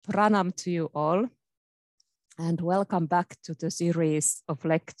Pranam to you all, and welcome back to the series of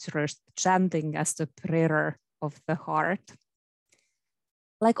lectures, Chanting as the Prayer of the Heart.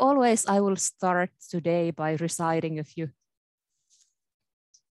 Like always, I will start today by reciting a few.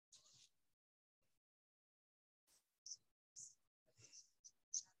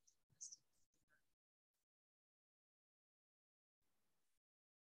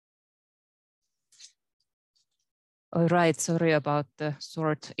 All right, sorry about the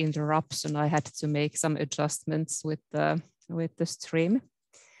short interruption. I had to make some adjustments with the stream.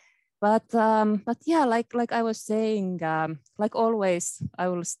 But yeah, like I was saying, like always, I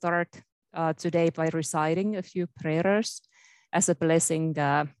will start today by reciting a few prayers as a blessing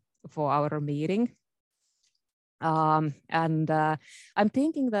for our meeting. I'm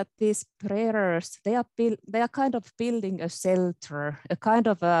thinking that these prayers, they are kind of building a shelter, a kind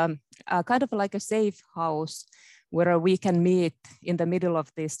of like a safe house where we can meet in the middle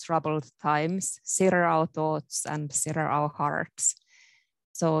of these troubled times, share our thoughts and share our hearts.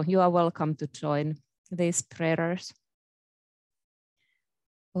 So you are welcome to join these prayers.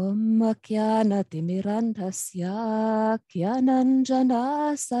 Om Kyana Timirandhasya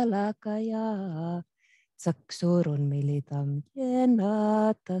Kyananjana Salakaya Saksurun Militam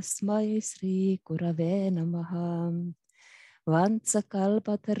Yena Tasmai Sri Gurave Namaha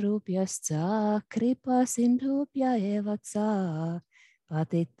Vansakalpatarubhyascha Kripa Sindhubhya Evatsa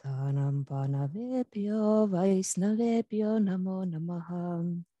Patitanam Panavebhyo Vaisnavebhyo Namo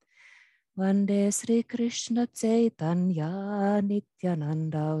Namaha Vande Sri Krishna Chaitanya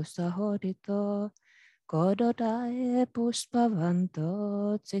Nityananda Sahodito Gododaye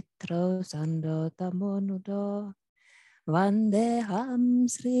Pushpavanto Chitro Sando Tamonudo Vandeham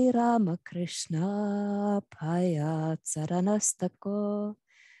Sri Ramakrishna Bhayat Saranastako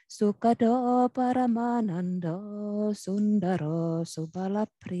Sukado Paramanando Sundaro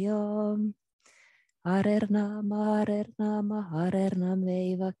Subalapriyam Harer Nama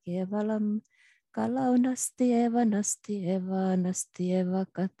Eva Kevalam Kalau Nasti Eva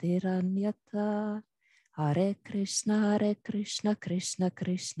Katiranyata Hare Krishna Krishna Krishna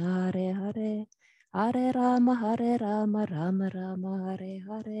Hare Hare Hare Rama Rama Hare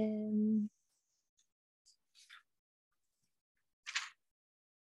Hare.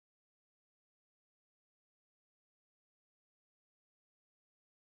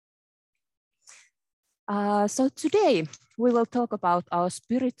 So today we will talk about our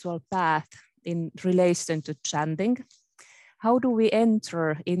spiritual path in relation to chanting. How do we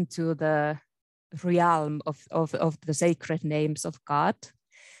enter into the realm of the sacred names of God?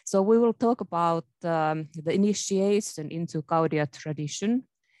 So we will talk about the initiation into Gaudiya tradition.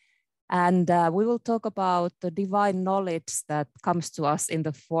 And we will talk about the divine knowledge that comes to us in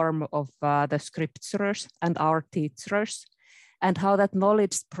the form of the scriptures and our teachers, and how that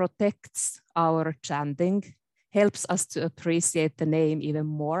knowledge protects our chanting, helps us to appreciate the name even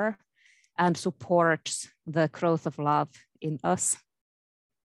more, and supports the growth of love in us.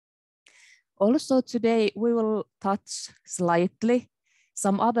 Also today, we will touch slightly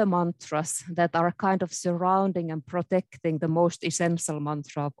some other mantras that are kind of surrounding and protecting the most essential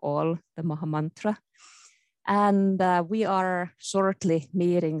mantra of all, the Maha Mantra. And we are shortly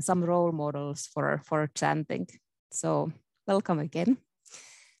meeting some role models for chanting. So welcome again.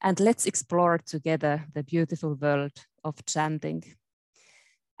 And let's explore together the beautiful world of chanting.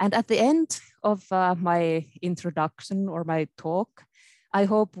 And at the end of my introduction or my talk, I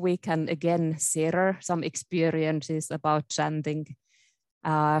hope we can again share some experiences about chanting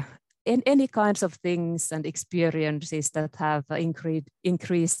in any kinds of things and experiences that have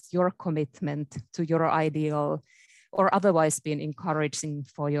increased your commitment to your ideal or otherwise been encouraging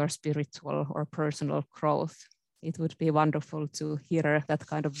for your spiritual or personal growth. It would be wonderful to hear that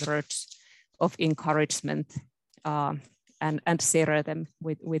kind of words of encouragement and share them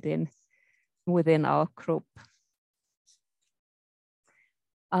within our group.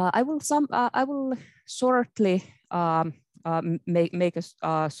 I will shortly make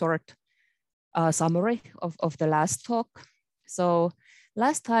a short summary of the last talk. So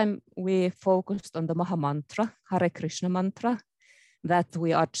last time we focused on the Maha Mantra, Hare Krishna mantra, that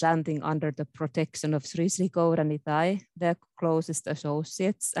we are chanting under the protection of Sri Sri Gauranitai, their closest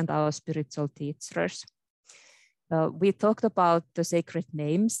associates and our spiritual teachers. We talked about the sacred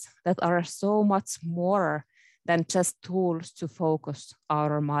names that are so much more than just tools to focus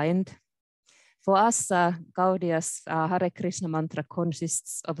our mind. For us, Gaudiya's Hare Krishna mantra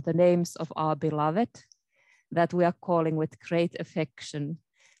consists of the names of our beloved that we are calling with great affection,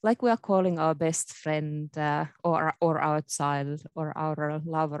 like we are calling our best friend or our child or our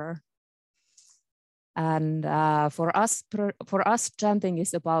lover. And for us, chanting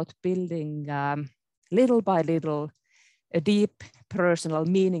is about building little by little a deep, personal,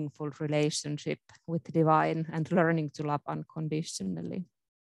 meaningful relationship with the divine and learning to love unconditionally.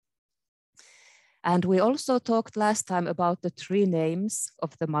 And we also talked last time about the 3 names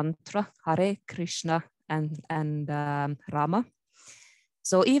of the mantra, Hare, Krishna, and Rama.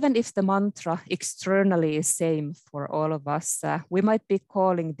 So even if the mantra externally is same for all of us, we might be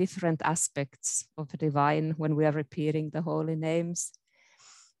calling different aspects of the divine when we are repeating the holy names.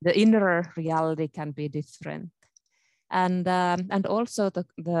 The inner reality can be different. And also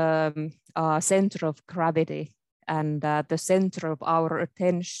the center of gravity and the center of our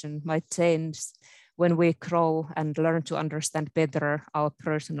attention might change when we grow and learn to understand better our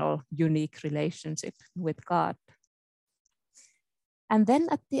personal, unique relationship with God. And then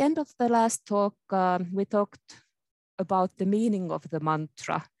at the end of the last talk, we talked about the meaning of the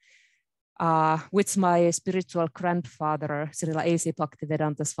mantra, which my spiritual grandfather, Srila A.C.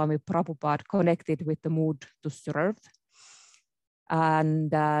 Bhaktivedanta Swami Prabhupada, connected with the mood to serve. And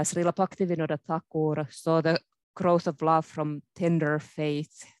Srila Bhaktivinoda Thakur saw the growth of love from tender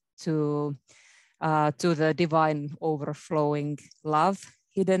faith to the divine overflowing love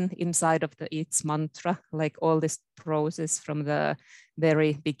hidden inside of each mantra, like all this process from the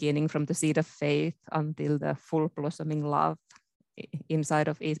very beginning, from the seed of faith until the full blossoming love inside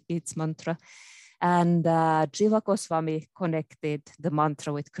of each mantra. And Jiva Goswami connected the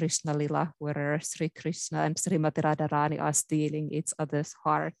mantra with Krishna Lila, where Sri Krishna and Srimati Radharani are stealing each other's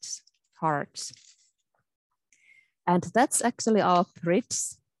hearts. And that's actually our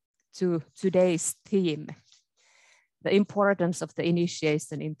bridge to today's theme, the importance of the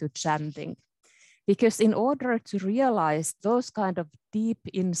initiation into chanting. Because in order to realize those kind of deep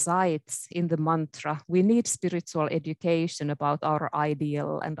insights in the mantra, we need spiritual education about our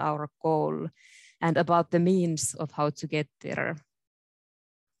ideal and our goal, and about the means of how to get there.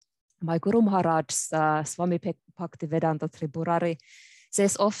 My Guru Maharaj, Swami Bhaktivedanta Tripurari,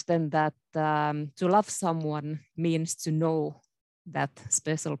 says often that to love someone means to know that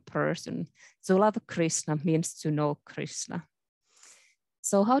special person. To love Krishna means to know Krishna.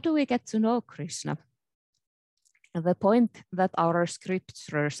 So how do we get to know Krishna? And the point that our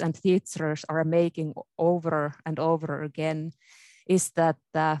scriptures and teachers are making over and over again is that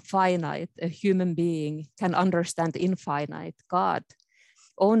finite, a human being, can understand infinite God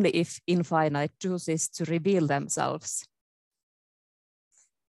only if infinite chooses to reveal themselves.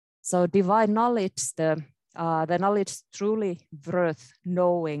 So divine knowledge, the knowledge truly worth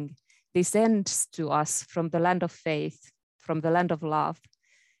knowing, descends to us from the land of faith, from the land of love,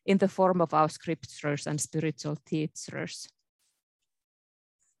 in the form of our scriptures and spiritual teachers.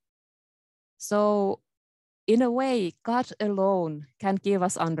 So in a way, God alone can give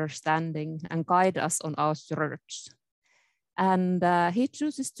us understanding and guide us on our search. And he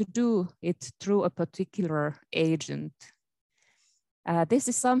chooses to do it through a particular agent. This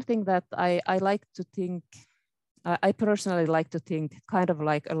is something that I like to think, I personally like to think kind of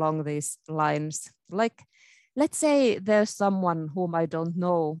like along these lines. Like, let's say there's someone whom I don't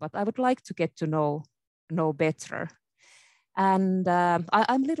know, but I would like to get to know better. And I'm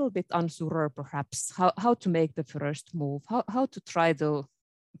a little bit unsure perhaps how to make the first move, how to try to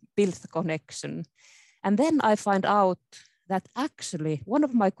build the connection. And then I find out that actually one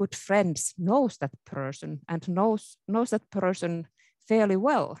of my good friends knows that person and knows that person fairly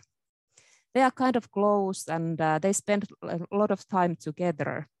well. They are kind of close and they spend a lot of time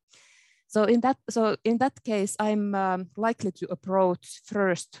together. So in that case, I'm likely to approach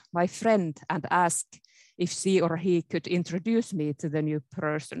first my friend and ask if she or he could introduce me to the new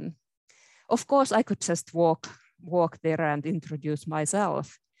person. Of course, I could just walk there and introduce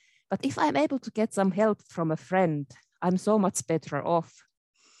myself. But if I'm able to get some help from a friend, I'm so much better off.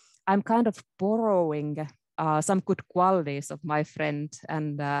 I'm kind of borrowing some good qualities of my friend,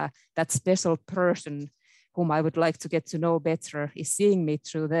 and that special person whom I would like to get to know better is seeing me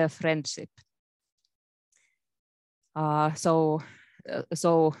through their friendship. So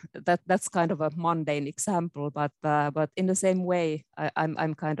that's kind of a mundane example, but in the same way,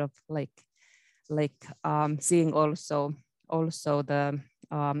 I'm kind of like seeing also the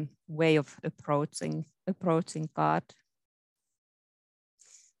way of approaching God.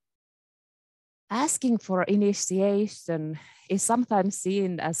 Asking for initiation is sometimes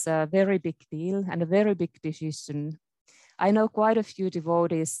seen as a very big deal and a very big decision. I know quite a few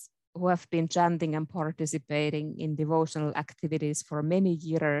devotees who have been chanting and participating in devotional activities for many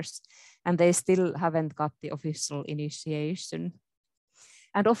years, and they still haven't got the official initiation.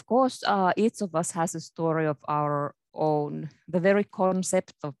 And of course, each of us has a story of our own. The very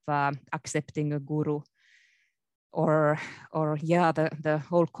concept of accepting a guru, or yeah, the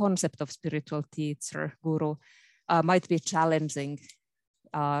whole concept of spiritual teacher, guru, might be challenging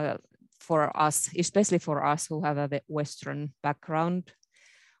for us, especially for us who have a Western background.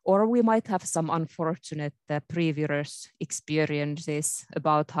 Or we might have some unfortunate previous experiences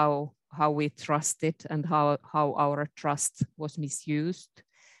about how we trusted and how our trust was misused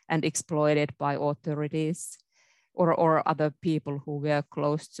and exploited by authorities or other people who were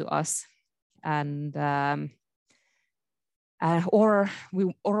close to us. And or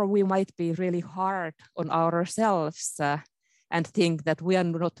we might be really hard on ourselves and think that we are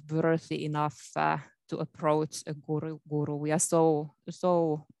not worthy enough to approach a guru. We are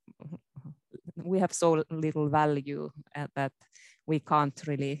we have so little value that we can't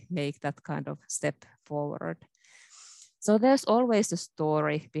really make that kind of step forward. So there's always a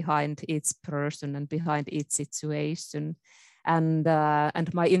story behind each person and behind each situation, and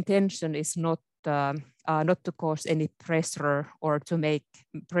my intention is not to cause any pressure or to make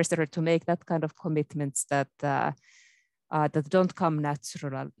that kind of commitments that don't come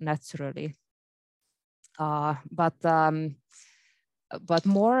naturally. But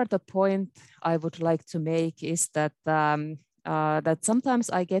more the point I would like to make is that that sometimes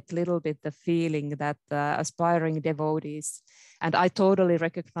I get a little bit the feeling that aspiring devotees, and I totally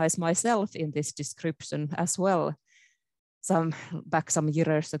recognize myself in this description as well, some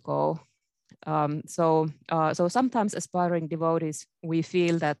years ago. So sometimes aspiring devotees, we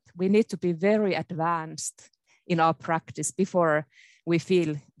feel that we need to be very advanced in our practice before we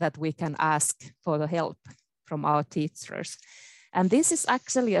feel that we can ask for the help from our teachers. And this is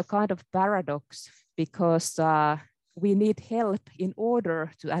actually a kind of paradox, because we need help in order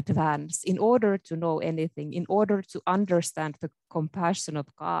to advance, in order to know anything, in order to understand the compassion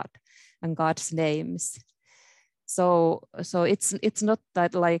of God and God's names. So it's not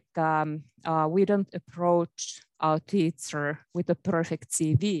that like we don't approach our teacher with a perfect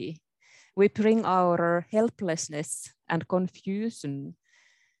CV. We bring our helplessness and confusion.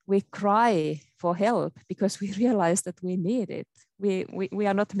 We cry for help because we realize that we need it. We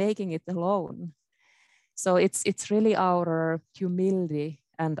are not making it alone. So it's really our humility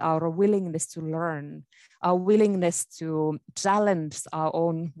and our willingness to learn, our willingness to challenge our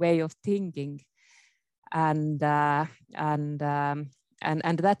own way of thinking, and that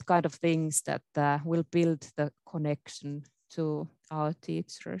kind of things that will build the connection to our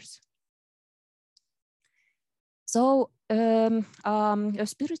teachers. So a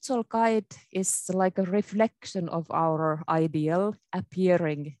spiritual guide is like a reflection of our ideal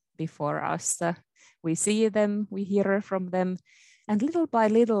appearing before us. We see them, we hear from them, and little by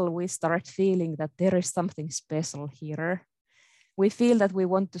little we start feeling that there is something special here. We feel that we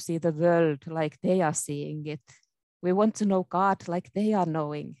want to see the world like they are seeing it. We want to know God like they are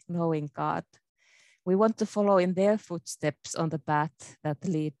knowing God. We want to follow in their footsteps on the path that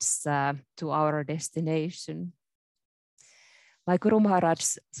leads to our destination. My Guru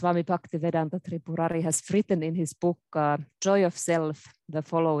Maharaj, Swami Bhaktivedanta Tripurari, has written in his book, Joy of Self, the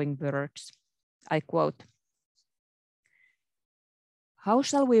following words. I quote, "How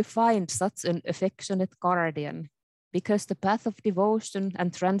shall we find such an affectionate guardian? Because the path of devotion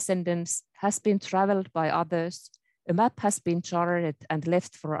and transcendence has been traveled by others, a map has been charted and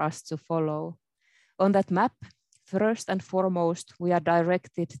left for us to follow. On that map, first and foremost, we are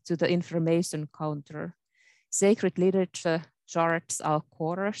directed to the information counter. Sacred literature charts our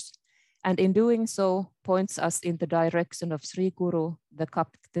course, and in doing so, points us in the direction of Sri Guru, the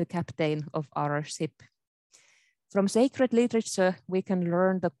captain of our ship. From sacred literature, we can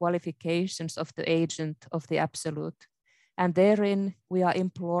learn the qualifications of the agent of the Absolute, and therein we are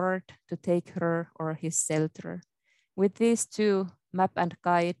implored to take her or his shelter. With these two, map and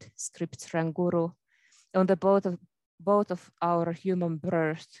guide, scripture and guru, on the boat of our human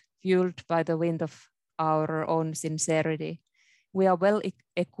birth, fueled by the wind of our own sincerity, we are well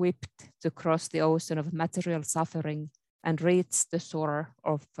equipped to cross the ocean of material suffering and reach the shore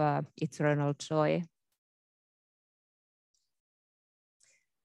of eternal joy."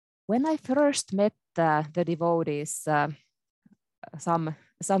 When I first met the devotees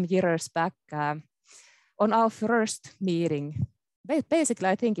some years back, on our first meeting, basically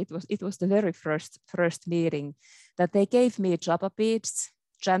I think it was the very first meeting, that they gave me japa beads,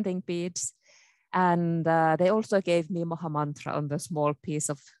 chanting beads, and they also gave me Maha Mantra on the small piece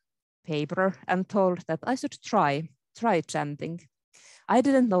of paper and told that I should try chanting. I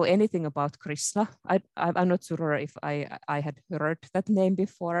didn't know anything about Krishna. I'm not sure if I had heard that name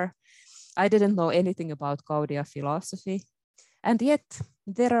before. I didn't know anything about Gaudiya philosophy. And yet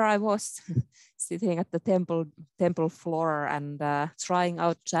there I was sitting at the temple floor and trying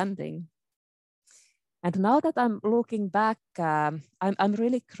out chanting. And now that I'm looking back, I'm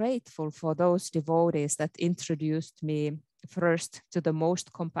really grateful for those devotees that introduced me first to the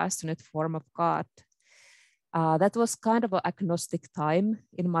most compassionate form of God. That was kind of an agnostic time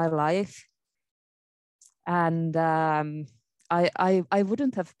in my life. And I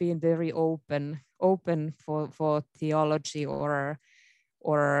wouldn't have been very open for theology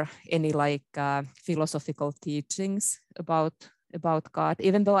or any like philosophical teachings about God,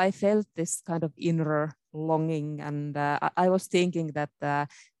 even though I felt this kind of inner longing, and I was thinking that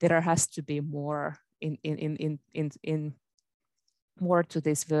there has to be more in more to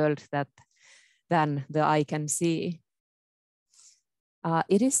this world than the eye can see.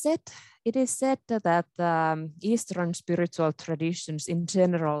 It is said that Eastern spiritual traditions in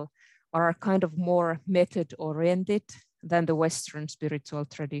general are kind of more method oriented than the Western spiritual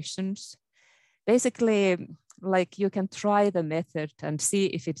traditions. Basically, like you can try the method and see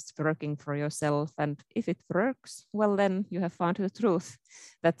if it's working for yourself, and if it works, well, then you have found the truth.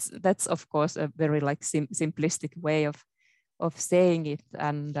 That's of course a very like simplistic way of saying it,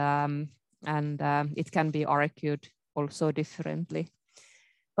 and it can be argued also differently.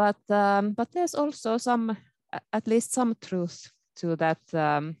 But there's also at least some truth to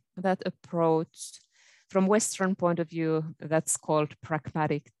that approach. From Western point of view, that's called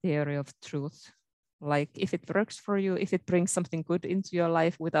pragmatic theory of truth. Like if it works for you, if it brings something good into your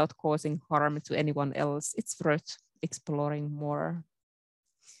life without causing harm to anyone else, it's worth exploring more.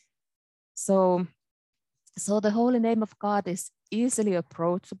 So the holy name of God is easily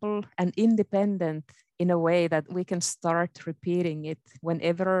approachable and independent in a way that we can start repeating it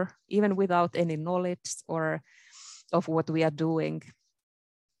whenever, even without any knowledge or of what we are doing.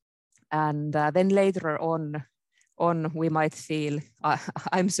 And then later on we might feel,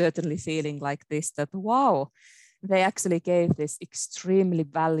 I'm certainly feeling like this, that wow, they actually gave this extremely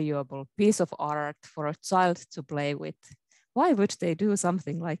valuable piece of art for a child to play with. Why would they do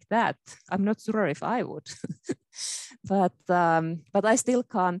something like that? I'm not sure if I would. But I still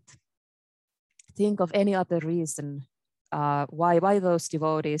can't think of any other reason why those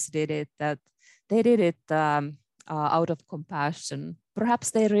devotees did it, that they did it out of compassion.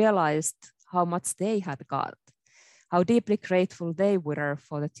 Perhaps they realized how much they had got, how deeply grateful they were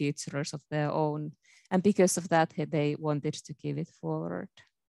for the teachers of their own. And because of that, they wanted to give it forward.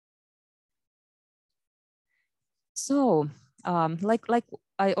 So, like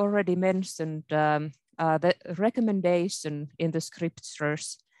I already mentioned, the recommendation in the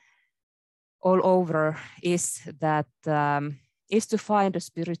scriptures all over is that is to find a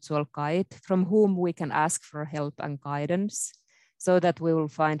spiritual guide from whom we can ask for help and guidance, so that we will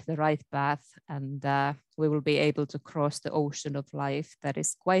find the right path, and we will be able to cross the ocean of life that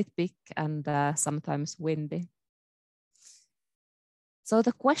is quite big and sometimes windy. So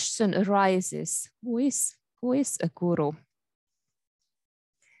the question arises, who is a guru?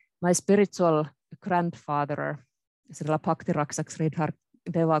 My spiritual grandfather, Srila Bhakti-Rakshak Sridhar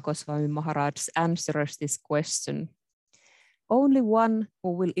Deva Goswami Maharaj, answers this question. Only one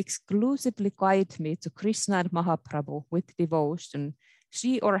who will exclusively guide me to Krishna and Mahaprabhu with devotion,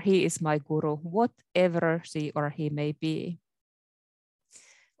 she or he is my guru, whatever she or he may be.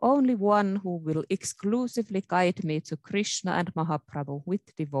 Only one who will exclusively guide me to Krishna and Mahaprabhu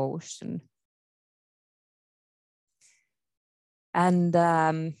with devotion. And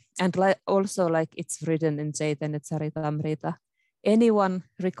also, like it's written in Chaitanya Charitamrita, anyone,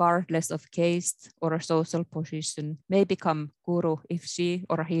 regardless of caste or social position, may become guru if she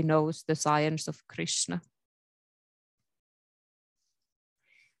or he knows the science of Krishna.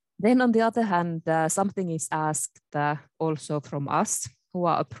 Then on the other hand, something is asked also from us who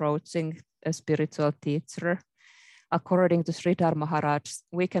are approaching a spiritual teacher. According to Sridhar Maharaj,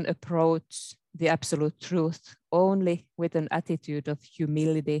 we can approach the absolute truth only with an attitude of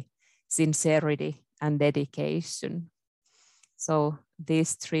humility, sincerity, and dedication. So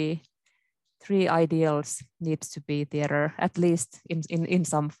these three ideals need to be there, at least in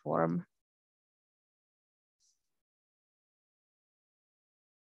some form.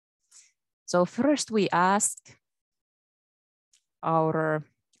 So first we ask our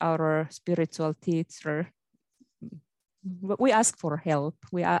spiritual teacher, we ask for help.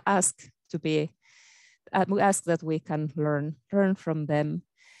 We ask that we can learn from them.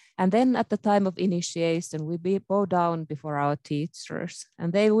 And then at the time of initiation, we bow down before our teachers,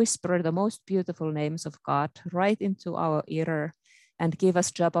 and they whisper the most beautiful names of God right into our ear and give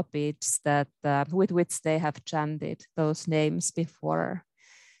us japa beads that with which they have chanted those names before.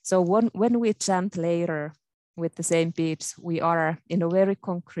 So when we chant later, with the same beats, we are in a very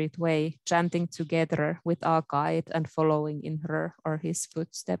concrete way chanting together with our guide and following in her or his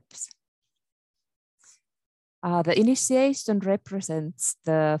footsteps. The initiation represents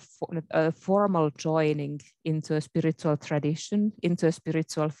the formal joining into a spiritual tradition, into a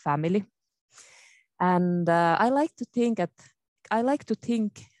spiritual family. And I like to think that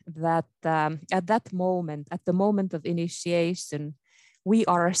at that moment, at the moment of initiation, we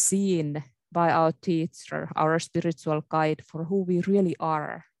are seen by our teacher, our spiritual guide, for who we really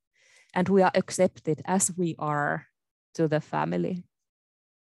are. And we are accepted as we are to the family.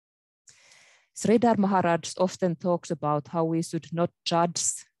 Sridhar Maharaj often talks about how we should not judge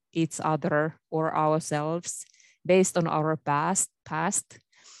each other or ourselves based on our past,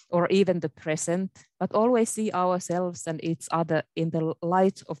 or even the present, but always see ourselves and each other in the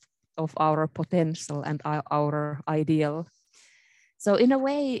light of our potential and our ideal. So in a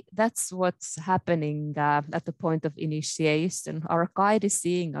way, that's what's happening at the point of initiation. Our guide is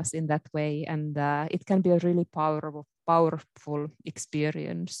seeing us in that way, and it can be a really powerful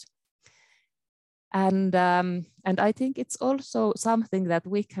experience. And I think it's also something that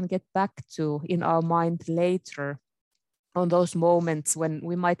we can get back to in our mind later, on those moments when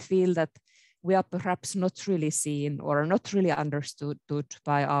we might feel that we are perhaps not really seen or not really understood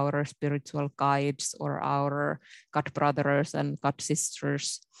by our spiritual guides or our god brothers and god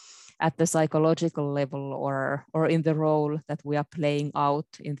sisters at the psychological level, or in the role that we are playing out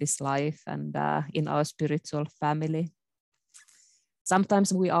in this life and in our spiritual family.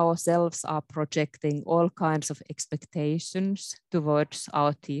 Sometimes we ourselves are projecting all kinds of expectations towards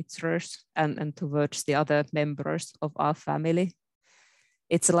our teachers and towards the other members of our family.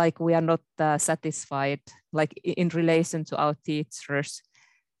 It's like we are not satisfied, like in relation to our teachers.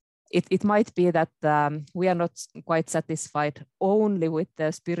 It might be that we are not quite satisfied only with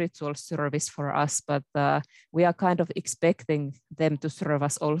the spiritual service for us, but we are kind of expecting them to serve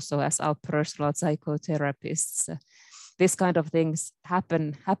us also as our personal psychotherapists. These kind of things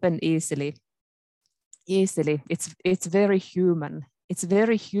happen easily. It's very human. It's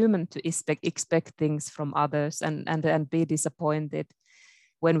very human to expect things from others and be disappointed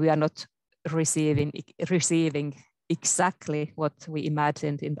when we are not receiving exactly what we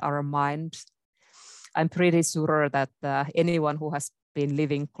imagined in our minds. I'm pretty sure that anyone who has been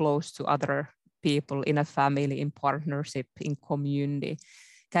living close to other people in a family, in partnership, in community,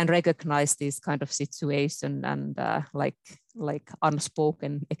 can recognize this kind of situation and like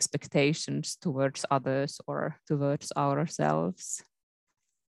unspoken expectations towards others or towards ourselves.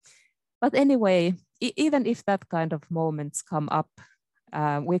 But anyway, even if that kind of moments come up,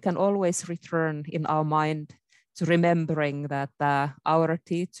 we can always return in our mind to remembering that our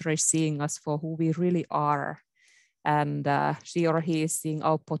teacher is seeing us for who we really are, and she or he is seeing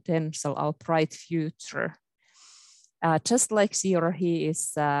our potential, our bright future. Just like she or he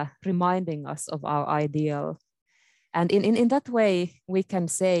is reminding us of our ideal. And in that way, we can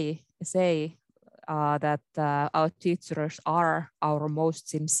say that our teachers are our most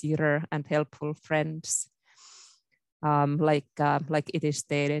sincere and helpful friends, like it is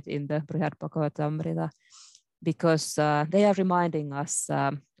stated in the Brihad Bhagavatamrita, because they are reminding us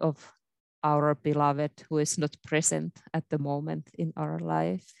of our beloved who is not present at the moment in our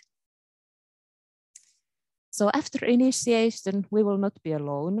life. So after initiation, we will not be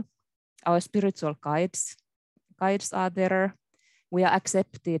alone. Our spiritual guides are there. We are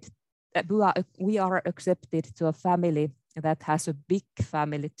accepted. We are accepted to a family that has a big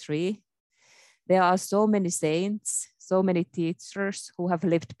family tree. There are so many saints, so many teachers who have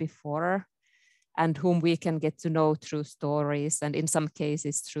lived before, and whom we can get to know through stories and in some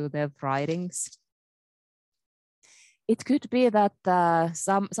cases through their writings. It could be that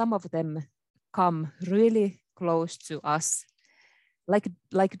some of them come really close to us. Like,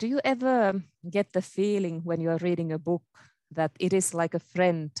 do you ever get the feeling when you're reading a book that it is like a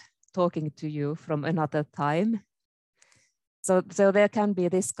friend talking to you from another time? So there can be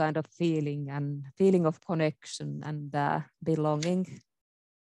this kind of feeling of connection and belonging.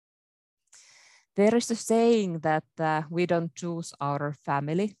 There is a saying that we don't choose our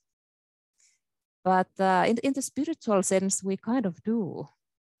family, but in the spiritual sense, we kind of do.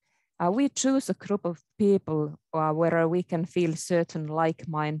 We choose a group of people where we can feel certain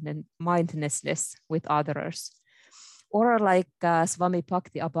like-mindedness with others. Or like Swami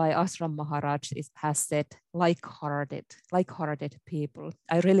Bhakti Abhay Ashram Maharaj has said, like-hearted people.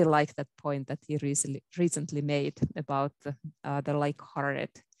 I really like that point that he recently made about the like-hearted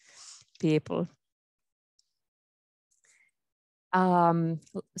people.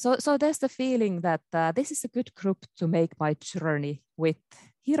 So there's the feeling that this is a good group to make my journey with,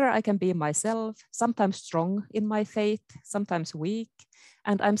 Here I can be myself, sometimes strong in my faith, sometimes weak,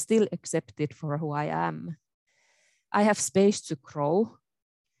 and I'm still accepted for who I am. I have space to grow,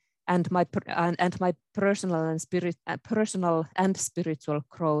 and my personal and spiritual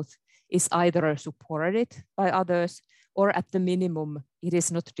growth is either supported by others, or at the minimum, it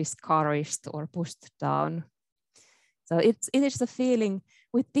is not discouraged or pushed down. So it is the feeling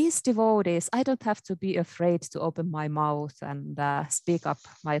with these devotees, I don't have to be afraid to open my mouth and speak up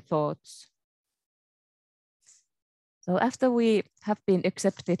my thoughts. So after we have been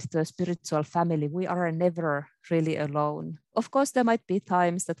accepted to a spiritual family, we are never really alone. Of course, there might be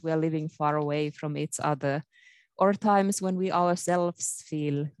times that we are living far away from each other, or times when we ourselves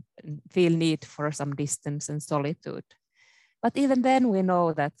feel need for some distance and solitude. But even then, we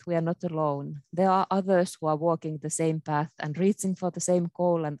know that we are not alone. There are others who are walking the same path and reaching for the same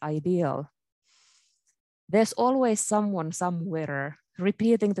goal and ideal. There's always someone somewhere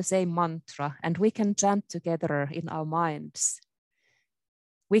repeating the same mantra, and we can chant together in our minds.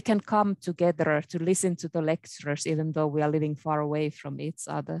 We can come together to listen to the lecturers, even though we are living far away from each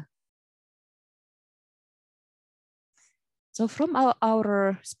other. So from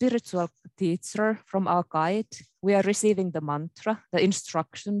our spiritual teacher, from our guide, we are receiving the mantra, the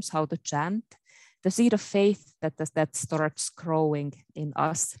instructions, how to chant, the seed of faith that starts growing in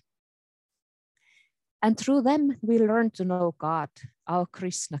us. And through them, we learn to know God, our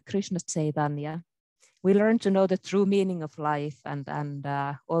Krishna Chaitanya. We learn to know the true meaning of life and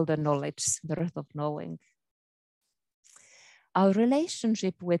all the knowledge, the earth of knowing. Our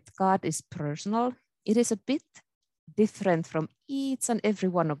relationship with God is personal. It is a bit different from each and every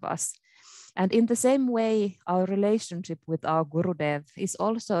one of us. And in the same way, our relationship with our Gurudev is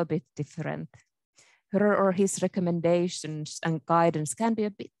also a bit different. Her or his recommendations and guidance can be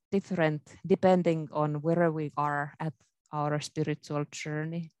a bit different depending on where we are at our spiritual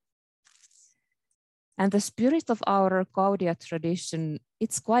journey. And the spirit of our Gaudiya tradition,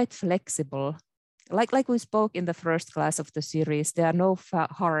 it's quite flexible. Like we spoke in the first class of the series, there are no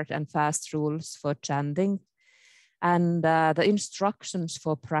hard and fast rules for chanting. And the instructions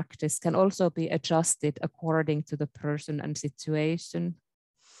for practice can also be adjusted according to the person and situation.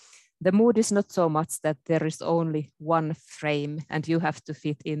 The mood is not so much that there is only one frame and you have to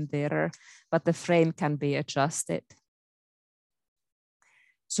fit in there, but the frame can be adjusted.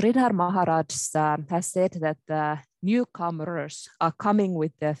 Sridhar Maharaj has said that the newcomers are coming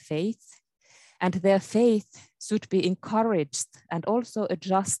with their faith, and their faith should be encouraged and also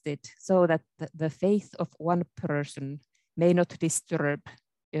adjusted so that the faith of one person may not disturb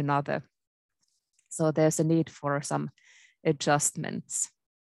another. So there's a need for some adjustments.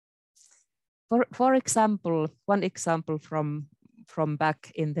 For example, one example from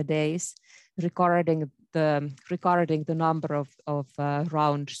back in the days regarding the number of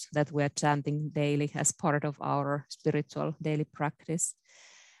rounds that we're chanting daily as part of our spiritual daily practice.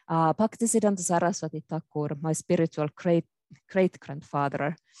 Bhaktisiddhanta Saraswati Thakur, my spiritual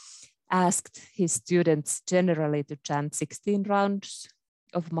great-grandfather, asked his students generally to chant 16 rounds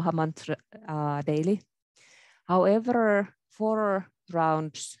of Mahamantra daily. However, 4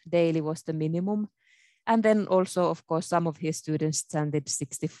 rounds daily was the minimum. And then also, of course, some of his students chanted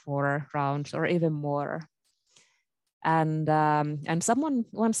 64 rounds or even more. And someone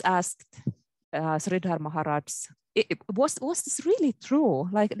once asked Sridhar Maharaj, was this really true?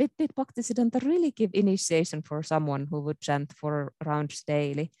 Like, did Bhaktisiddhanta really give initiation for someone who would chant 4 rounds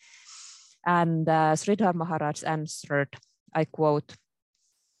daily? And Sridhar Maharaj answered, I quote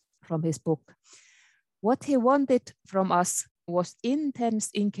from his book, "What he wanted from us was intense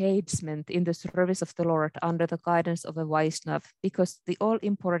engagement in the service of the Lord under the guidance of a Vaishnava, because the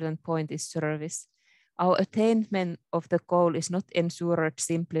all-important point is service. Our attainment of the goal is not ensured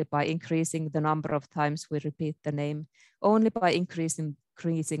simply by increasing the number of times we repeat the name. Only by increasing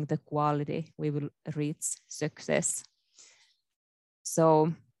the quality we will reach success."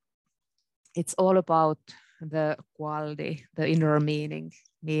 So it's all about the quality, the inner meaning,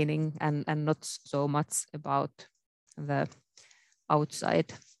 and not so much about the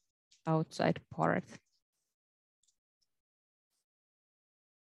outside part.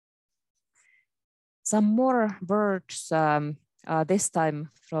 Some more words, this time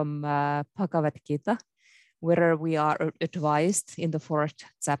from Bhagavad Gita, where we are advised in the 4th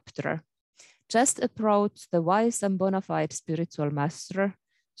chapter. Just approach the wise and bona fide spiritual master,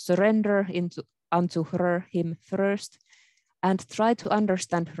 surrender unto him first, and try to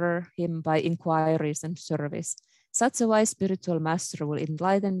understand him by inquiries and service. Such a wise spiritual master will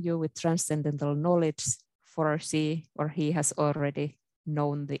enlighten you with transcendental knowledge, for he has already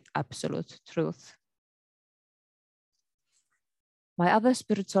known the absolute truth. My other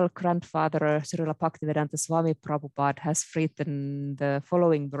spiritual grandfather, Srila Bhaktivedanta Swami Prabhupada, has written the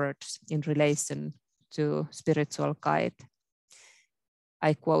following words in relation to spiritual guide.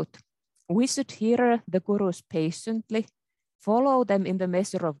 I quote, "We should hear the gurus patiently, follow them in the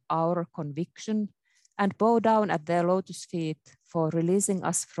measure of our conviction, and bow down at their lotus feet for releasing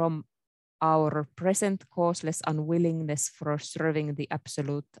us from our present causeless unwillingness for serving the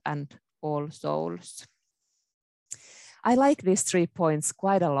Absolute and all souls." I like these 3 points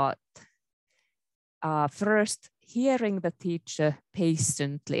quite a lot. First, hearing the teacher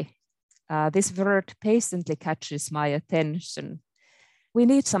patiently. This word patiently catches my attention. We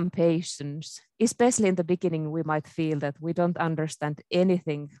need some patience, especially in the beginning. We might feel that we don't understand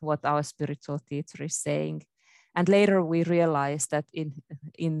anything what our spiritual teacher is saying. And later we realize that in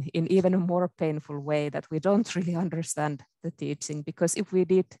even a more painful way that we don't really understand the teaching, because if we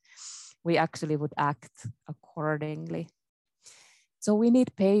did, we actually would act accordingly. So we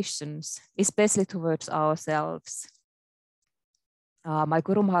need patience, especially towards ourselves. My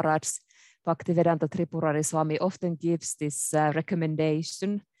Guru Maharaj, Bhaktivedanta Tripurari Swami, often gives this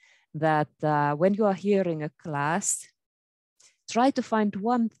recommendation that when you are hearing a class, try to find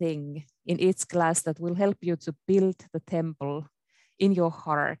one thing in each class that will help you to build the temple in your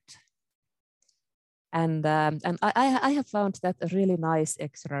heart. And I have found that a really nice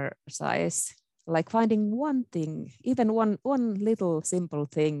exercise, like finding one thing, even one little simple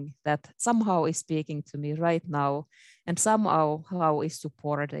thing that somehow is speaking to me right now, and somehow how is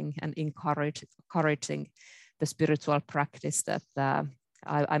supporting and encouraging the spiritual practice that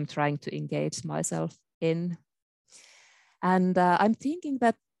I'm trying to engage myself in. And I'm thinking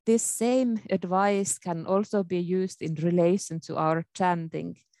that this same advice can also be used in relation to our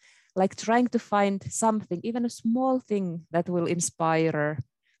chanting, like trying to find something, even a small thing that will inspire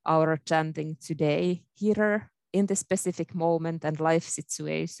our chanting today, here in the specific moment and life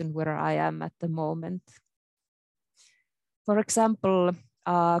situation where I am at the moment. For example,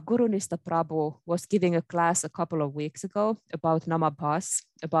 Guru Nista Prabhu was giving a class a couple of weeks ago about Namabhas,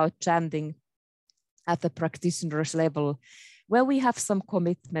 about chanting at the practitioner's level, where we have some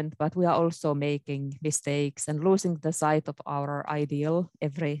commitment, but we are also making mistakes and losing the sight of our ideal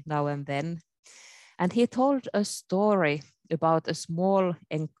every now and then. And he told a story about a small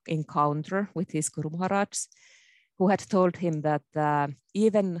encounter with his Guru Maharaj, who had told him that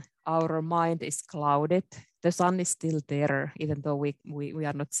even our mind is clouded, the sun is still there, even though we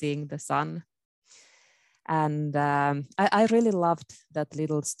are not seeing the sun. And I really loved that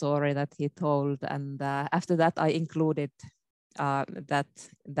little story that he told. And after that, I included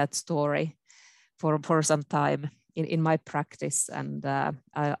that story for some time in my practice. And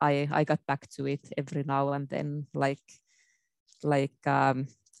I got back to it every now and then, like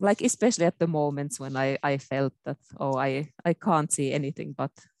especially at the moments when I felt that, oh, I can't see anything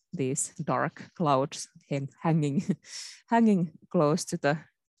but these dark clouds hanging close to the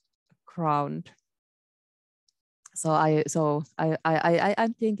ground. So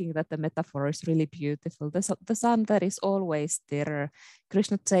I'm thinking that the metaphor is really beautiful. The sun that is always there,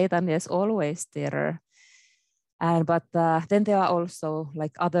 Krishna Chaitanya is always there. But then there are also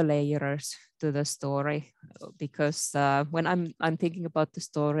like other layers to the story, because when I'm thinking about the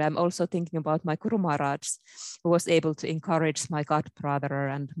story, I'm also thinking about my Guru Maharaj, who was able to encourage my god brother,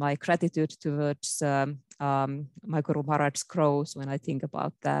 and my gratitude towards my Guru Maharaj grows when I think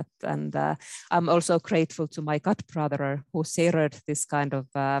about that. And I'm also grateful to my god brother, who shared this kind of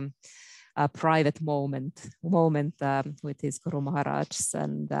a private moment with his Guru Maharaj.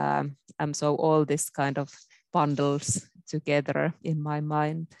 And so all this kind of bundles together in my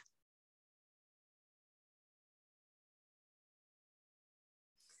mind.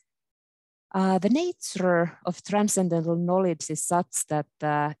 The nature of transcendental knowledge is such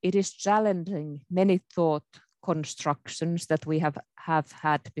that it is challenging many thought constructions that we have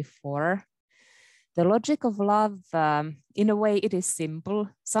had before. The logic of love, in a way, it is simple,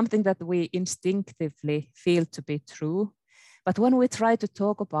 something that we instinctively feel to be true. But when we try to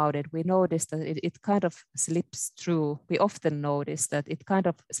talk about it, we notice that it kind of slips through. We often notice that it kind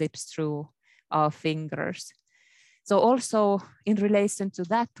of slips through our fingers. So also in relation to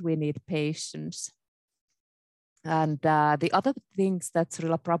that, we need patience. And the other things that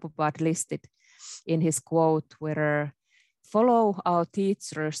Srila Prabhupada listed in his quote were, follow our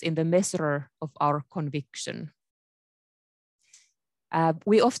teachers in the measure of our conviction.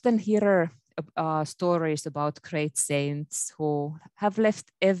 We often hear stories about great saints who have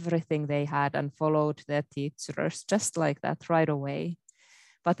left everything they had and followed their teachers just like that right away.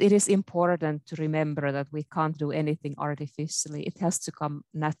 But it is important to remember that we can't do anything artificially. It has to come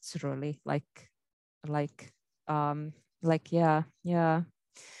naturally, like Like, yeah.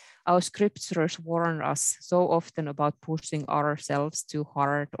 Our scriptures warn us so often about pushing ourselves too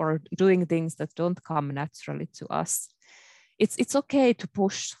hard or doing things that don't come naturally to us. It's okay to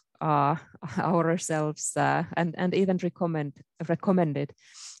push ourselves and even recommended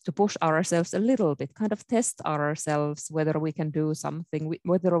to push ourselves a little bit, kind of test ourselves whether we can do something,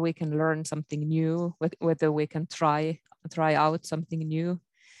 whether we can learn something new, whether we can try out something new.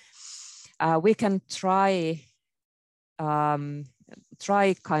 We can try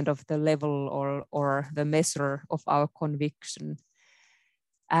kind of the level or the measure of our conviction,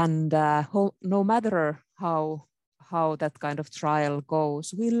 and no matter how that kind of trial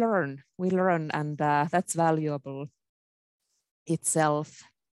goes, we learn, and that's valuable itself.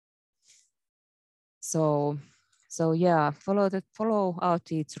 So yeah, follow our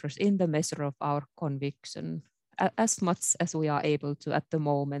teachers in the measure of our conviction as much as we are able to at the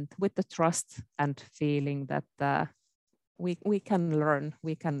moment, with the trust and feeling that we can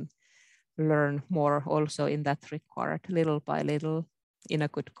learn more also in that regard, little by little, in a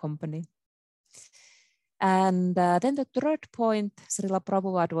good company. And then the third point Srila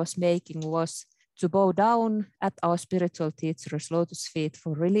Prabhupada was making was to bow down at our spiritual teacher's lotus feet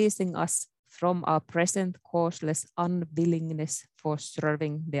for releasing us from our present causeless unwillingness for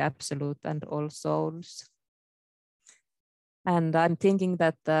serving the Absolute and all souls. And I'm thinking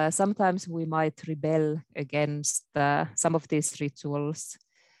that sometimes we might rebel against some of these rituals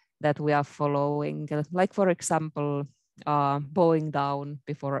that we are following, like for example, bowing down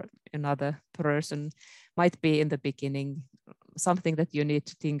before another person might be in the beginning something that you need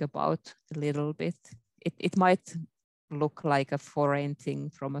to think about a little bit. It might look like a foreign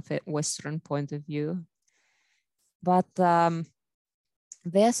thing from a Western point of view, but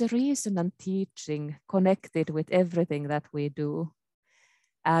there's a reason and teaching connected with everything that we do.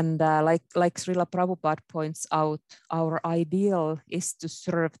 And like Srila Prabhupada points out, our ideal is to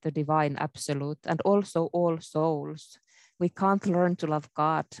serve the divine absolute and also all souls. We can't learn to love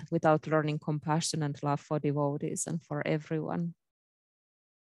God without learning compassion and love for devotees and for everyone.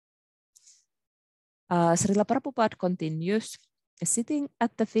 Srila Prabhupada continues, sitting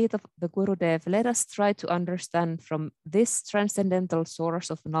at the feet of the Gurudev, let us try to understand from this transcendental source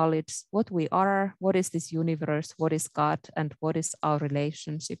of knowledge what we are, what is this universe, what is God, and what is our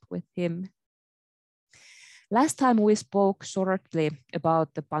relationship with Him. Last time we spoke shortly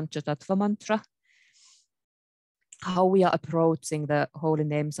about the Panchatattva mantra, how we are approaching the holy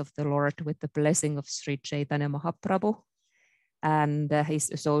names of the Lord with the blessing of Sri Chaitanya Mahaprabhu and his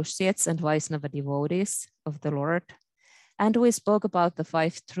associates and Vaishnava devotees of the Lord. And we spoke about the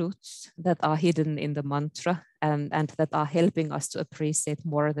 5 truths that are hidden in the mantra and that are helping us to appreciate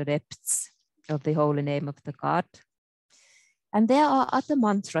more the depths of the holy name of the God. And there are other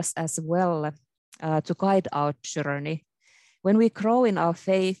mantras as well to guide our journey. When we grow in our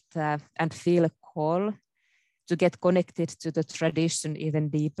faith and feel a call to get connected to the tradition even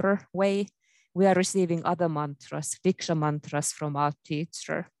deeper way, we are receiving other mantras, Diksha mantras from our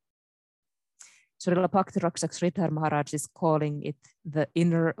teacher. Srila Bhakti-Rakshak Sridhar Maharaj is calling it the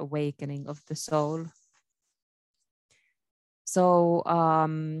inner awakening of the soul. So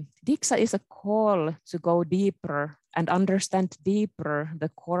Diksha is a call to go deeper and understand deeper the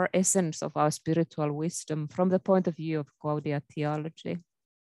core essence of our spiritual wisdom from the point of view of Gaudiya theology.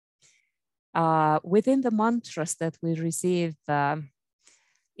 Within the mantras that we receive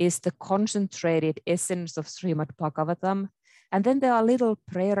is the concentrated essence of Srimad Bhagavatam. And then there are little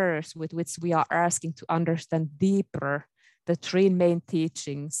prayers with which we are asking to understand deeper the 3 main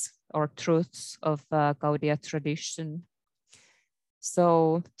teachings or truths of Gaudiya tradition.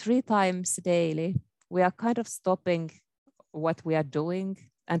 So 3 times daily, we are kind of stopping what we are doing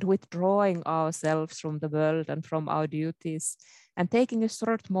and withdrawing ourselves from the world and from our duties and taking a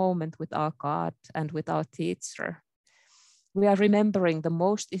short moment with our God and with our teacher. We are remembering the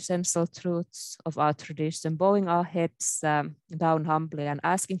most essential truths of our tradition, bowing our heads down humbly and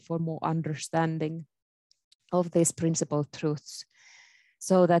asking for more understanding of these principal truths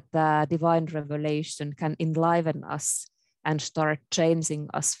so that the divine revelation can enliven us and start changing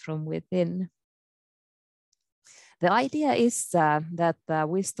us from within. The idea is that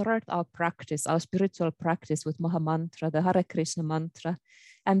we start our practice, our spiritual practice with Maha Mantra, the Hare Krishna mantra,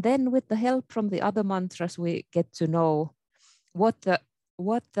 and then with the help from the other mantras, we get to know what the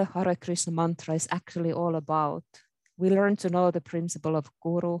Hare Krishna mantra is actually all about. We learn to know the principle of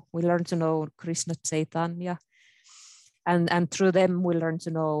Guru, we learn to know Krishna Chaitanya, and through them we learn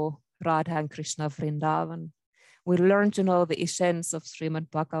to know Radha and Krishna Vrindavan. We learn to know the essence of Srimad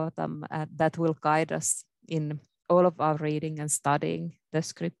Bhagavatam that will guide us in all of our reading and studying the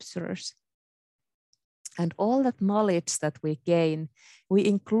scriptures. And all that knowledge that we gain, we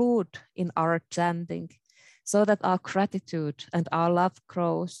include in our chanting so that our gratitude and our love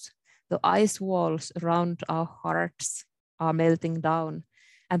grows. The ice walls around our hearts are melting down,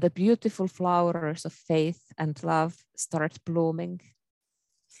 and the beautiful flowers of faith and love start blooming.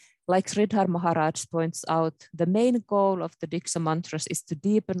 Like Sridhar Maharaj points out, the main goal of the Diksha mantras is to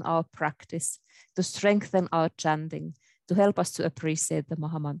deepen our practice, to strengthen our chanting, to help us to appreciate the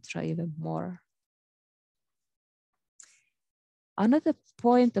Mahamantra even more. Another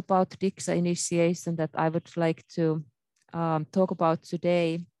point about Diksha initiation that I would like to talk about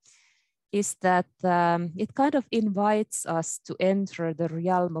today is that it kind of invites us to enter the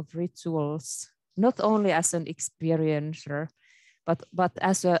realm of rituals, not only as an experiencer, but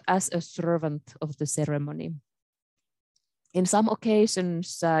as a servant of the ceremony. In some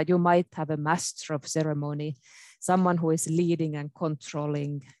occasions, you might have a master of ceremony, someone who is leading and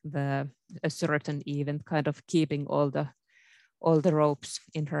controlling a certain event, kind of keeping all the ropes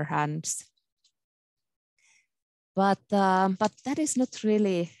in her hands. But that is not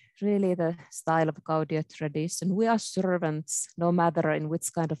really the style of Gaudiya tradition. We are servants, no matter in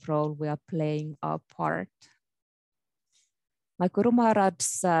which kind of role we are playing our part. My Guru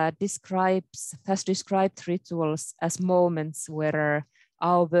Maharaj has described rituals as moments where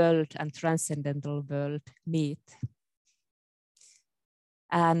our world and transcendental world meet.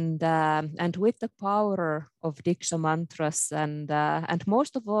 And with the power of Diksha mantras and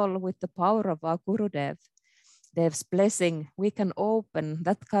most of all with the power of our Gurudev's blessing, we can open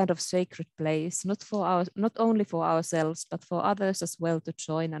that kind of sacred place, not only for ourselves, but for others as well to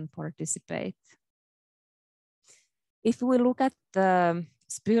join and participate. If we look at the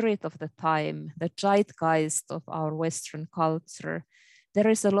spirit of the time, the zeitgeist of our Western culture, there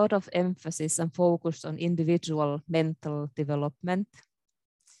is a lot of emphasis and focus on individual mental development.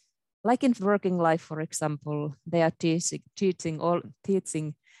 Like in working life, for example, they are teaching all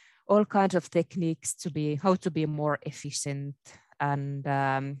kinds of techniques how to be more efficient and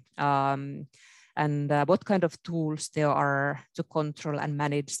what kind of tools there are to control and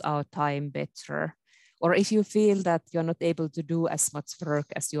manage our time better. Or if you feel that you're not able to do as much work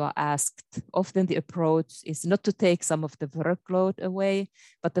as you are asked, often the approach is not to take some of the workload away,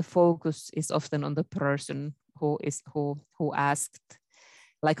 but the focus is often on the person who asked.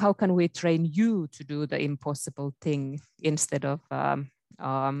 Like, how can we train you to do the impossible thing instead of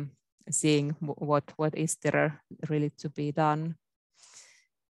seeing what is there really to be done?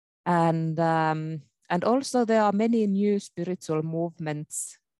 And also there are many new spiritual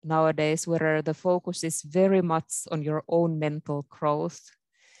movements nowadays where the focus is very much on your own mental growth.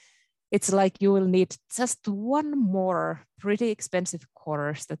 It's like you will need just one more pretty expensive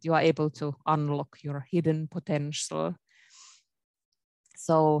course that you are able to unlock your hidden potential.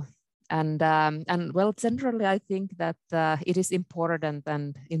 So, and well, generally, I think that it is important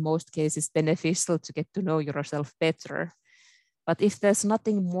and in most cases beneficial to get to know yourself better. But if there's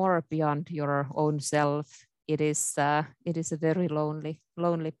nothing more beyond your own self, it is a very lonely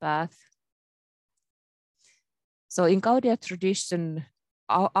path. So in Gaudiya tradition,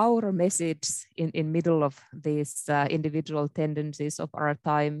 our message in middle of these individual tendencies of our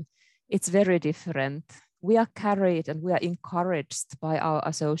time, it's very different. We are carried and we are encouraged by our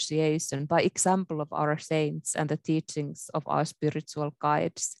association, by example of our saints and the teachings of our spiritual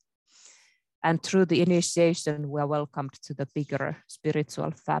guides. And through the initiation, we are welcomed to the bigger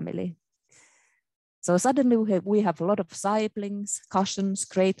spiritual family. So suddenly we have a lot of siblings, cousins,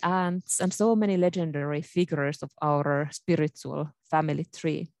 great aunts, and so many legendary figures of our spiritual family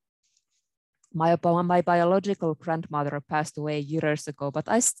tree. My biological grandmother passed away years ago, but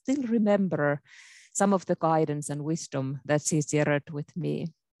I still remember some of the guidance and wisdom that she shared with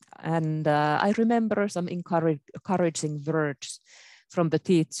me. And I remember some encouraging words from the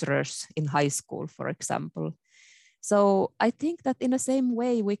teachers in high school, for example. So I think that in the same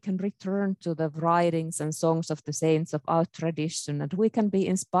way, we can return to the writings and songs of the saints of our tradition, and we can be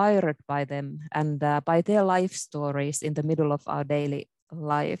inspired by them and by their life stories in the middle of our daily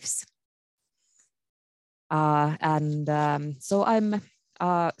lives. So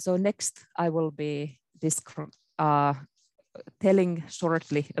next I will be telling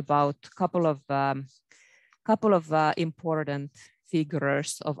shortly about a couple of important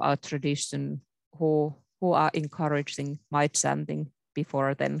figures of our tradition who are encouraging my chanting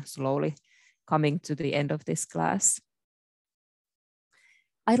before then slowly coming to the end of this class.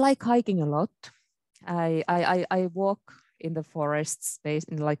 I like hiking a lot. I walk in the forest space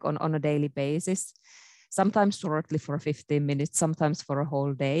on a daily basis, sometimes shortly for 15 minutes, sometimes for a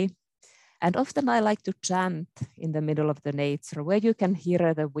whole day. And often I like to chant in the middle of the nature, where you can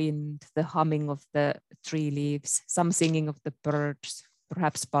hear the wind, the humming of the tree leaves, some singing of the birds,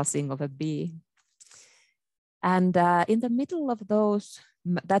 perhaps buzzing of a bee. And in the middle of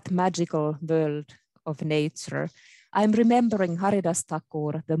that magical world of nature, I'm remembering Haridas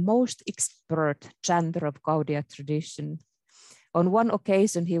Thakur, the most expert chanter of Gaudiya tradition. On one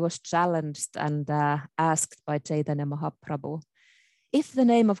occasion, he was challenged and asked by Chaitanya Mahaprabhu, if the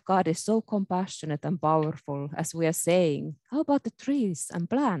name of God is so compassionate and powerful as we are saying, how about the trees and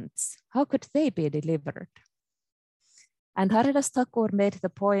plants? How could they be delivered? And Haridas Thakur made the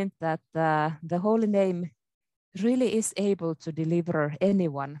point that the holy name really is able to deliver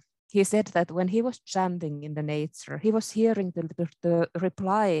anyone. He said that when he was chanting in the nature, he was hearing the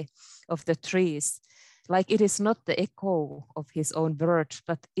reply of the trees, like it is not the echo of his own words,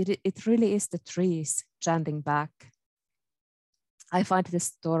 but it really is the trees chanting back. I find this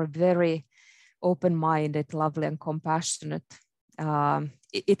story very open-minded, lovely, and compassionate.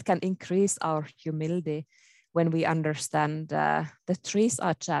 It can increase our humility when we understand the trees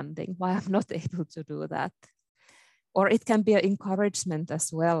are chanting. Why I'm not able to do that? Or it can be an encouragement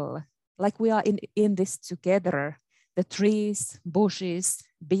as well. Like we are in this together. The trees, bushes,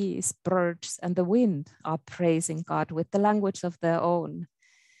 bees, birds, and the wind are praising God with the language of their own.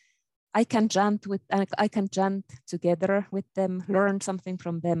 I can chant together with them, learn something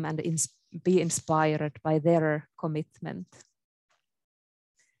from them, and be inspired by their commitment.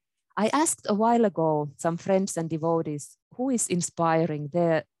 I asked a while ago some friends and devotees who is inspiring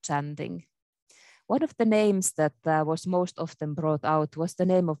their chanting. One of the names that was most often brought out was the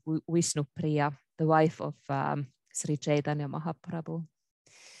name of Vishnupriya, the wife of Sri Chaitanya Mahaprabhu.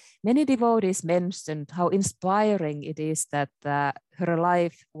 Many devotees mentioned how inspiring it is that her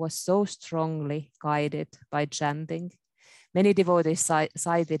life was so strongly guided by chanting. Many devotees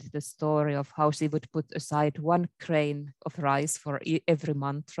cited the story of how she would put aside 1 grain of rice for every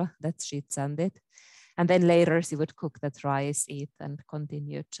mantra that she chanted. And then later she would cook that rice, eat, and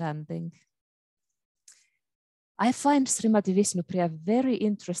continue chanting. I find Srimati Vishnupriya a very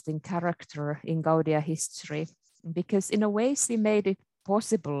interesting character in Gaudiya history, because in a way she made it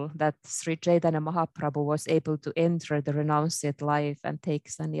possible that Sri Chaitanya Mahaprabhu was able to enter the renunciate life and take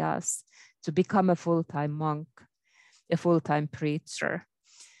sannyas, to become a full-time monk, a full-time preacher.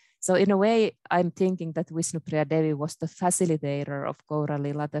 So in a way, I'm thinking that Vishnupriya Devi was the facilitator of Gaura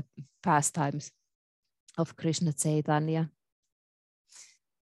Lila, the pastimes of Krishna Chaitanya.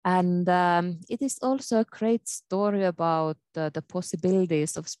 And it is also a great story about the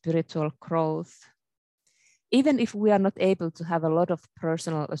possibilities of spiritual growth. Even if we are not able to have a lot of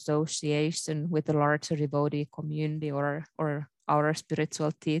personal association with the larger devotee community or our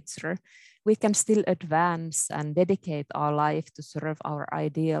spiritual teacher, we can still advance and dedicate our life to serve our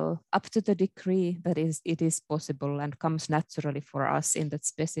ideal up to the degree that it is possible and comes naturally for us in that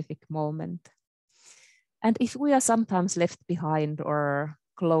specific moment. And if we are sometimes left behind or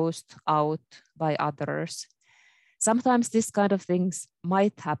closed out by others, sometimes this kind of things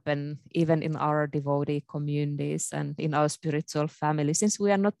might happen even in our devotee communities and in our spiritual family, since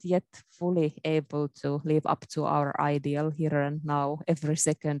we are not yet fully able to live up to our ideal here and now, every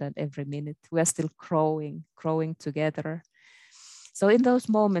second and every minute. We are still growing together. So in those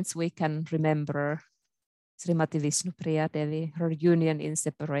moments, we can remember Srimati Vishnupriya Devi, her union in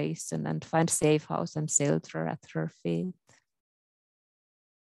separation, and find safe house and shelter at her feet.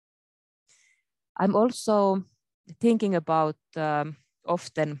 I'm also thinking about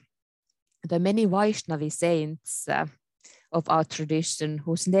often the many Vaishnavi saints of our tradition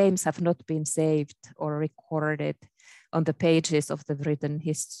whose names have not been saved or recorded on the pages of the written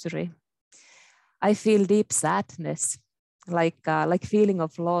history. I feel deep sadness, like feeling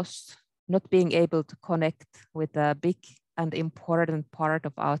of loss, not being able to connect with a big and important part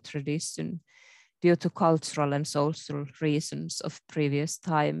of our tradition due to cultural and social reasons of previous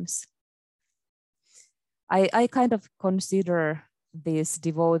times. I kind of consider these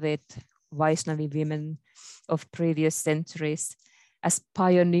devoted Vaishnavi women of previous centuries as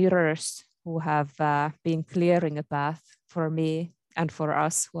pioneers who have been clearing a path for me and for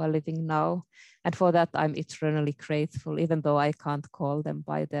us who are living now. And for that, I'm eternally grateful, even though I can't call them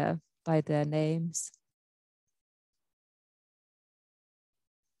by their names.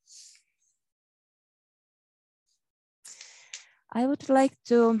 I would like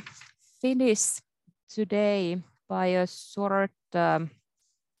to finish today by a short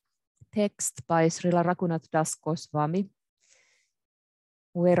text by Srila Raghunath Das Goswami,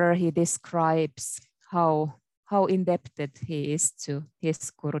 where he describes how indebted he is to his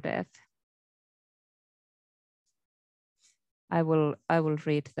Gurudev. I will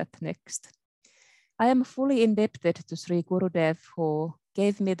read that next. I am fully indebted to Sri Gurudev, who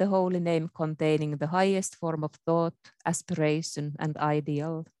gave me the holy name containing the highest form of thought, aspiration, and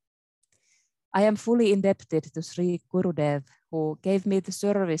ideal. I am fully indebted to Sri Gurudev, who gave me the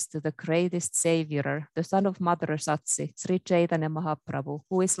service to the greatest savior, the son of Mother Satsi, Sri Chaitanya Mahaprabhu,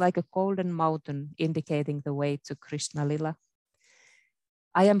 who is like a golden mountain indicating the way to Krishna Lila.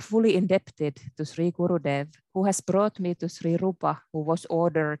 I am fully indebted to Sri Gurudev, who has brought me to Sri Rupa, who was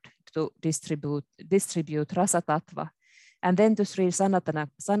ordered to distribute Rasa Tattva, and then to Sri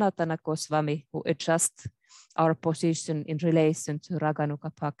Sanatana Goswami, who adjusts our position in relation to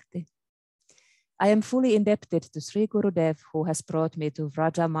Raganuga Bhakti. I am fully indebted to Sri Gurudev, who has brought me to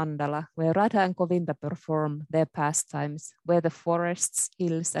Vraja Mandala, where Radha and Govinda perform their pastimes, where the forests,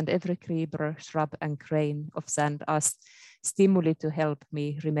 hills, and every creeper, shrub, and grain of sand are stimuli to help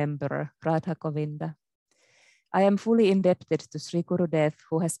me remember Radha Govinda. I am fully indebted to Sri Gurudev,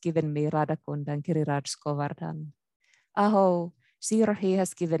 who has given me Radhakund and Giriraj Govardhan. Aho, sir, he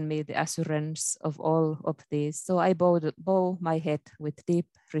has given me the assurance of all of these, so I bow my head with deep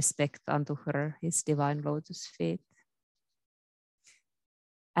respect unto her, his divine lotus feet.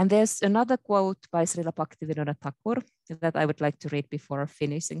 And there's another quote by Srila Bhaktivinoda Thakur that I would like to read before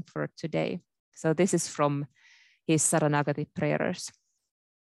finishing for today. So this is from his Saranagati prayers.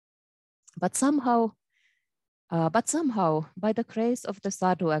 But somehow, by the grace of the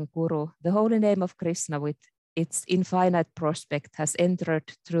Sadhu and Guru, the holy name of Krishna with its infinite prospect has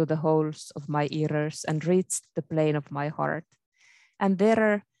entered through the holes of my ears and reached the plane of my heart. And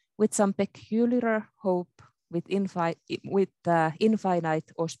there, with some peculiar hope, with infinite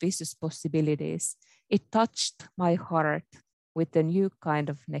auspicious possibilities, it touched my heart with a new kind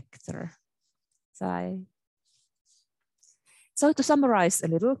of nectar. So to summarize a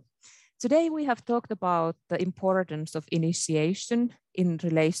little, today we have talked about the importance of initiation in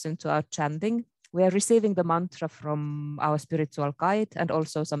relation to our chanting. We are receiving the mantra from our spiritual guide and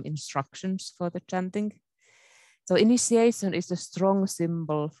also some instructions for the chanting. So initiation is a strong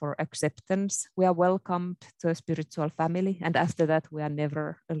symbol for acceptance. We are welcomed to a spiritual family, and after that we are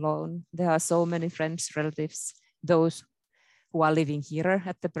never alone. There are so many friends, relatives, those who are living here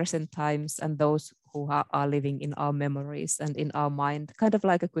at the present times and those who are living in our memories and in our mind, kind of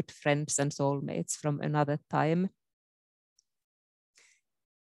like a good friends and soulmates from another time.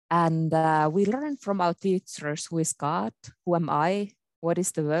 And we learn from our teachers, who is God, who am I, what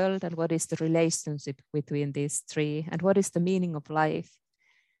is the world, and what is the relationship between these three, and what is the meaning of life.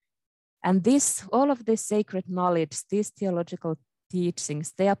 And all of this sacred knowledge, these theological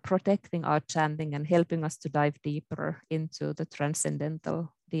teachings, they are protecting our chanting and helping us to dive deeper into the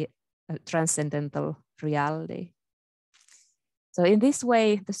transcendental reality. So in this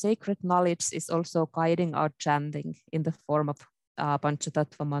way, the sacred knowledge is also guiding our chanting in the form of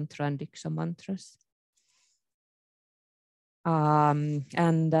Panchatattva mantra and Diksha mantras.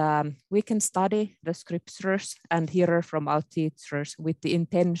 We can study the scriptures and hear from our teachers with the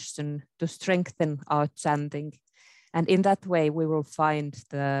intention to strengthen our chanting. And in that way, we will find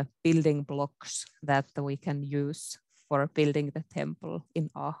the building blocks that we can use for building the temple in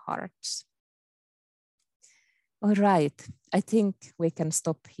our hearts. All right, I think we can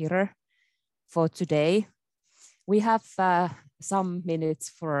stop here for today. We have some minutes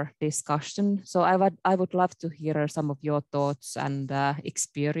for discussion. So I would love to hear some of your thoughts and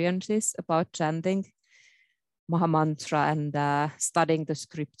experiences about chanting Mahamantra and studying the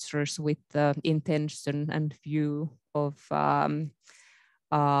scriptures with the intention and view of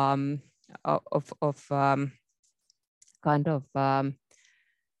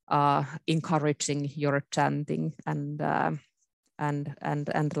encouraging your chanting and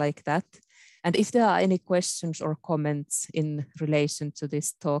like that. And if there are any questions or comments in relation to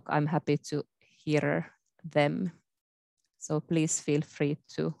this talk, I'm happy to hear them. So please feel free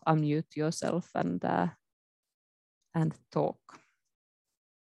to unmute yourself and talk.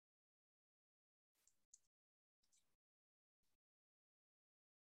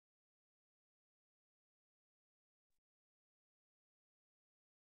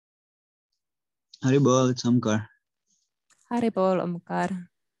 Haribol, it's Omkar. Haribol, Omkar.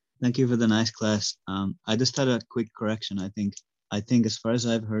 Thank you for the nice class. I just had a quick correction. I think as far as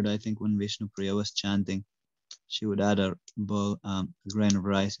I've heard, I think when Vishnupriya was chanting, she would add a bowl, a grain of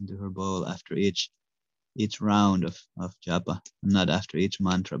rice into her bowl after each round of japa, not after each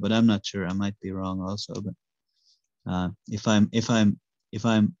mantra. But I'm not sure. I might be wrong also. But if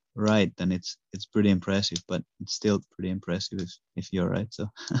I'm right, then it's pretty impressive. But it's still pretty impressive if you're right. So,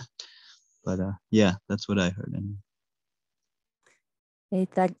 but yeah, that's what I heard. Anyway. Hey,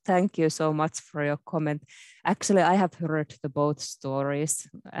 thank you so much for your comment. Actually, I have heard the both stories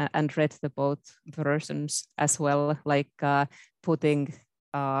and read the both versions as well, like putting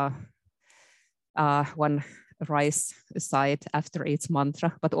one rice aside after each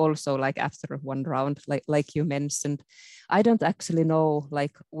mantra, but also like after one round, like you mentioned. I don't actually know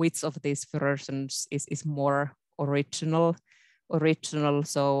like which of these versions is more original,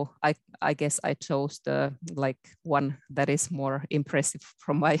 so I guess I chose the like one that is more impressive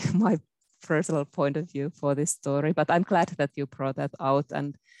from my personal point of view for this story. But I'm glad that you brought that out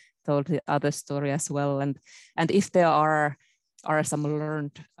and told the other story as well. And if there are some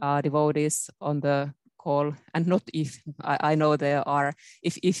learned devotees on the call, and not if I know there are,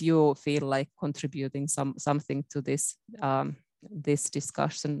 if you feel like contributing something to this this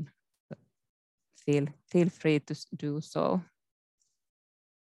discussion, feel free to do so.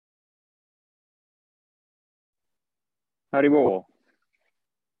 Haribol.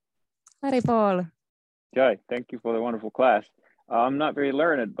 Haribol. Okay, thank you for the wonderful class. I'm not very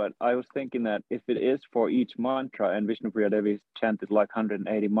learned, but I was thinking that if it is for each mantra and Vishnupriya Devi chanted like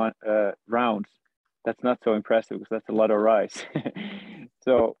 180 rounds, that's not so impressive because that's a lot of rice.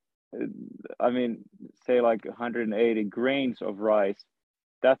 So, I mean, say like 180 grains of rice,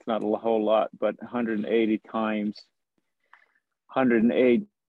 that's not a whole lot, but 180 times 108,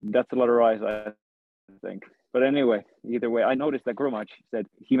 that's a lot of rice, I think. But anyway, either way, I noticed that Guru Maharaj said,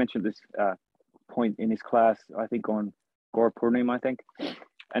 he mentioned this point in his class, I think on Gaur Purnima, I think.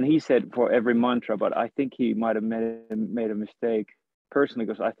 And he said for every mantra, but I think he might have made a mistake personally,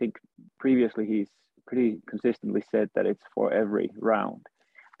 because I think previously he's pretty consistently said that it's for every round.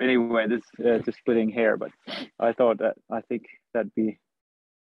 Anyway, this just splitting hair, but I thought that, I think that'd be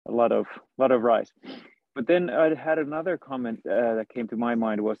a lot of rice. But then I had another comment that came to my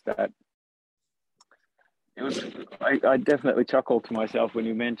mind, was that it was, I definitely chuckled to myself when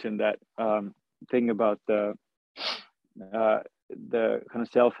you mentioned that thing about the kind of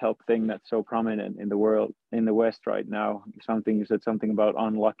self-help thing that's so prominent in the world, in the West right now. Something, you said something about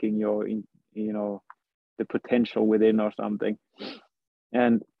unlocking your, the potential within or something.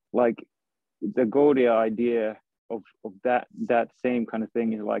 And like the Gaudiya idea of that same kind of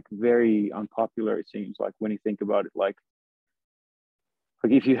thing is like very unpopular, it seems like, when you think about it. Like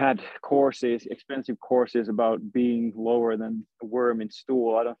if you had courses, expensive courses about being lower than a worm in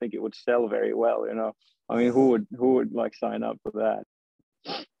stool, I don't think it would sell very well, I mean, who would like sign up for that?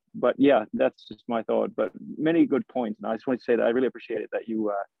 But yeah, that's just my thought. But many good points. And I just want to say that I really appreciate it that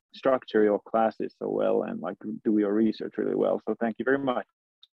you structure your classes so well and like do your research really well. So thank you very much.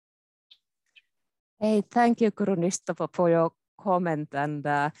 Hey, thank you, Guru Nista, for your comment. And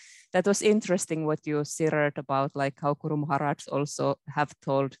that was interesting what you shared about like how Guru Maharaj also have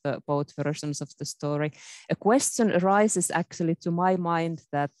told both versions of the story. A question arises actually to my mind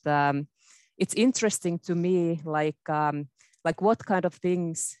that it's interesting to me, like what kind of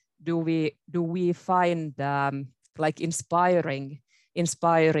things do we find like inspiring,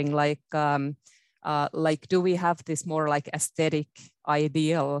 like do we have this more like aesthetic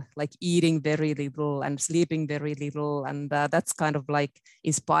ideal, like eating very little and sleeping very little, and that's kind of like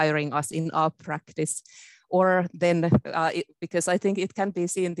inspiring us in our practice? Or then, because I think it can be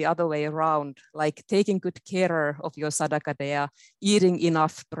seen the other way around, like taking good care of your sadhakadeya, eating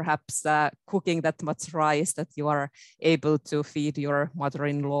enough, perhaps cooking that much rice that you are able to feed your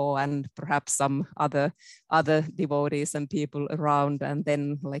mother-in-law and perhaps some other devotees and people around, and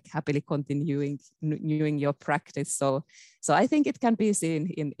then like happily continuing your practice. So I think it can be seen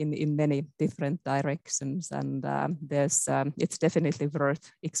in many different directions, and there's it's definitely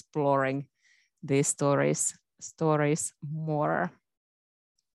worth exploring these stories more.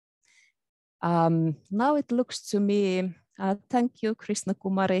 Now it looks to me, thank you, Krishna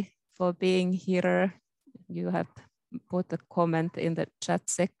Kumari, for being here. You have put a comment in the chat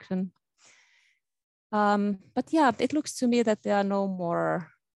section. But yeah, it looks to me that there are no more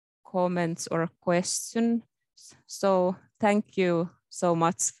comments or questions. So thank you so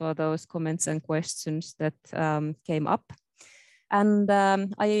much for those comments and questions that came up. And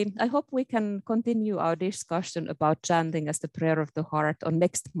I hope we can continue our discussion about chanting as the prayer of the heart on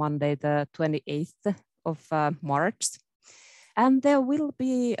next Monday, the 28th of March. And there will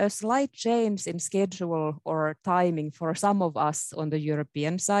be a slight change in schedule or timing for some of us on the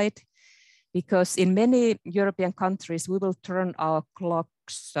European side, because in many European countries, we will turn our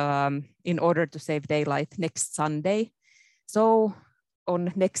clocks in order to save daylight next Sunday. So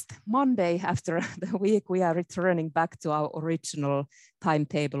on next Monday, after the week, we are returning back to our original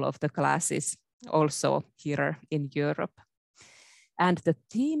timetable of the classes, also here in Europe. And the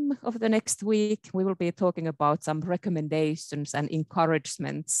theme of the next week, we will be talking about some recommendations and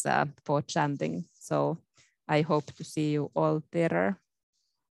encouragements for chanting. So I hope to see you all there.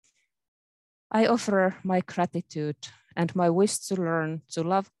 I offer my gratitude and my wish to learn to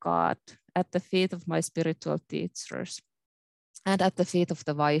love God at the feet of my spiritual teachers and at the feet of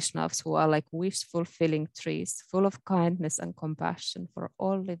the Vaishnavas, who are like wish-fulfilling trees, full of kindness and compassion for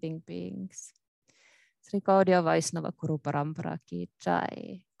all living beings. Sri Gaudiya Vaishnava Guru Parampara ki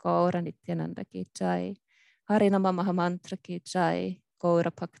jai, Gaura Nityananda ki jai, Harinama Mahamantra ki jai,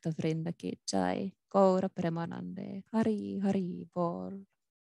 Gaura Bhakta Vrinda ki jai, Gaura Premanande, Hari Hari Bol.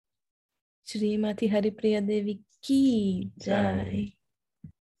 Shrimati Haripriya Devi ki jai.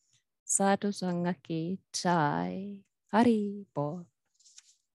 Sadhu Sangha ki jai, Hari Bol.